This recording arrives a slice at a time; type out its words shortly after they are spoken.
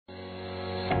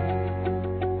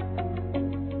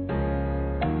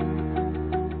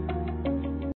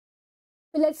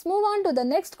let's move on to the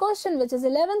next question, which is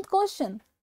 11th question.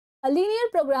 A linear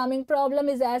programming problem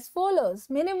is as follows.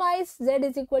 Minimize z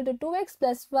is equal to 2x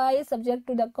plus y subject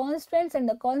to the constraints, and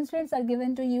the constraints are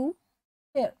given to you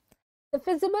here. The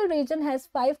feasible region has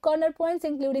 5 corner points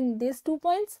including these 2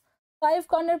 points, 5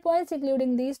 corner points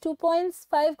including these 2 points,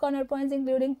 5 corner points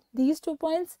including these 2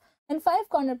 points, and 5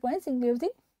 corner points including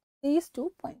these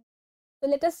 2 points. So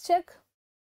let us check.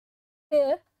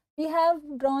 Here we have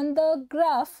drawn the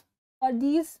graph or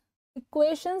these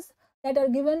equations that are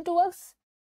given to us.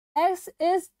 X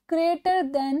is greater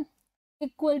than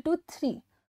equal to 3.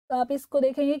 तो आप इसको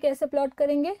देखेंगे कैसे plot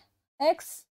करेंगे.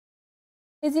 X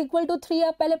is equal to 3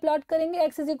 आप पहले plot करेंगे.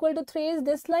 X is equal to 3 is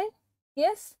this line.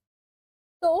 Yes.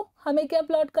 तो हमें क्या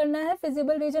प्लॉट करना है.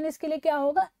 फिजिबल रीजन इसके लिए क्या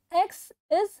होगा. X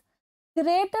is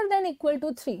greater than equal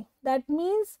to 3. That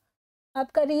means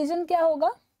आपका रीजन क्या होगा.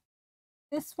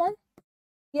 This one.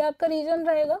 ये आपका रीजन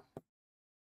रहेगा.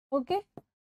 ओके.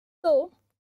 तो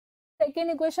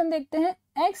सेकेंड इक्वेशन देखते हैं.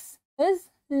 x is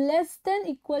less than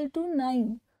equal to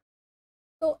 9.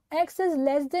 तो x is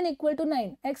less than equal to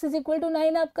 9. x is equal to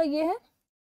 9 आपका ये है.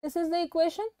 This is the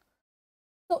equation.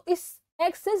 तो इस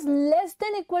x is less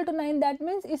than equal to 9, that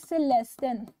means इससे less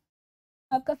than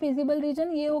आपका feasible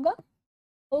region ये होगा.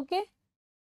 ओके.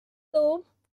 तो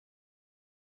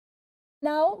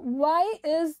now y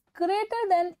is greater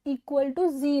than equal to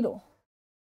 0.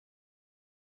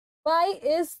 y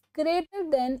is greater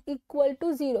than equal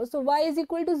to 0. So y is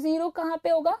equal to 0 कहाँ पे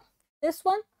होगा. This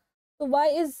one. So y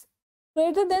is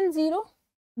greater than 0.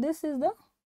 This is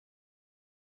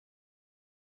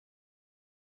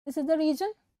the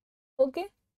region. Okay.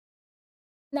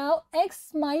 Now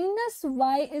x minus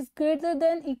y is greater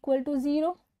than equal to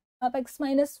 0. आप x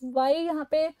minus y यहाँ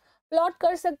पे plot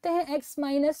कर सकते हैं. x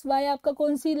minus y आपका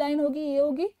कौन सी लाइन होगी. ये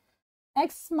होगी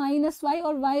x minus y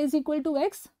और y is equal to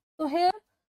x. So here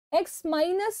x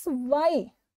minus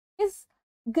y is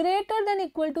greater than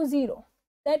equal to 0.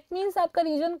 That means आपका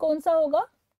रीजन कौन सा होगा.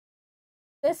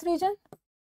 This region.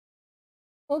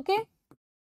 ओके.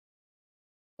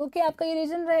 ओके आपका ये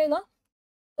रीजन रहेगा.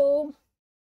 तो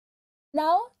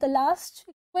now the last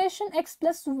equation, x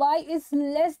plus y is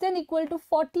less than equal to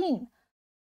 14.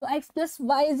 तो x plus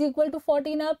y is equal to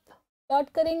 14 आप प्लॉट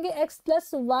करेंगे. x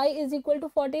plus y is equal to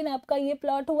 14 आपका ये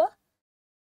प्लॉट हुआ.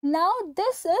 now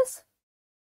this is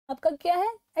आपका क्या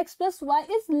है. x plus y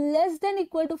is less than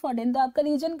equal to 14. तो आपका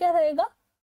रीजन क्या रहेगा.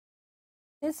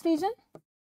 this region.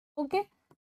 okay.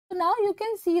 so now you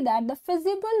can see that the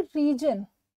feasible region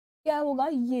क्या होगा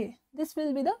ये. this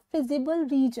will be the feasible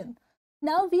region.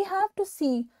 now we have to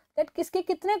see that किसके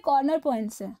कितने corner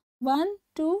points हैं. 1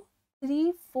 2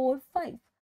 3 4 5.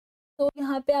 तो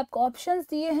यहाँ पे आपको ऑप्शंस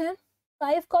दिए हैं.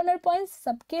 5 कॉर्नर पॉइंट्स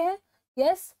सबके हैं.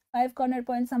 यस 5 कॉर्नर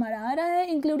पॉइंट्स हमारा आ रहा है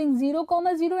इंक्लूडिंग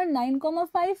 0,0 एंड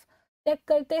 9,5. चेक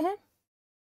करते हैं.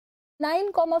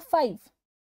 9,5.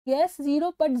 yes 0,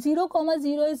 but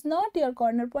 0,0 is not your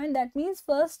corner point. that means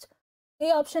first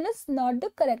A option is not the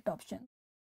correct option.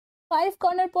 5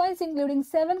 corner points including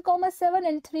 7,7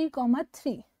 and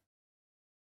 3,3.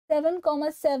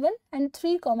 7,7 and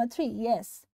 3,3.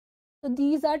 yes. So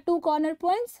these are 2 corner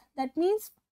points. That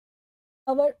means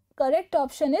our correct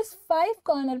option is 5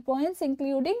 corner points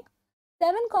including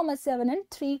 7,7 and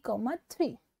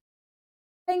 3,3.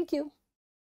 Thank you.